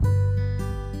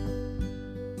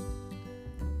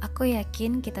Aku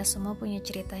yakin kita semua punya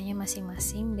ceritanya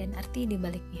masing-masing dan arti di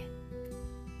baliknya.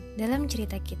 Dalam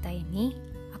cerita kita ini,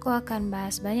 aku akan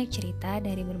bahas banyak cerita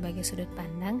dari berbagai sudut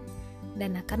pandang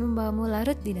dan akan membawamu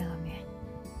larut di dalamnya.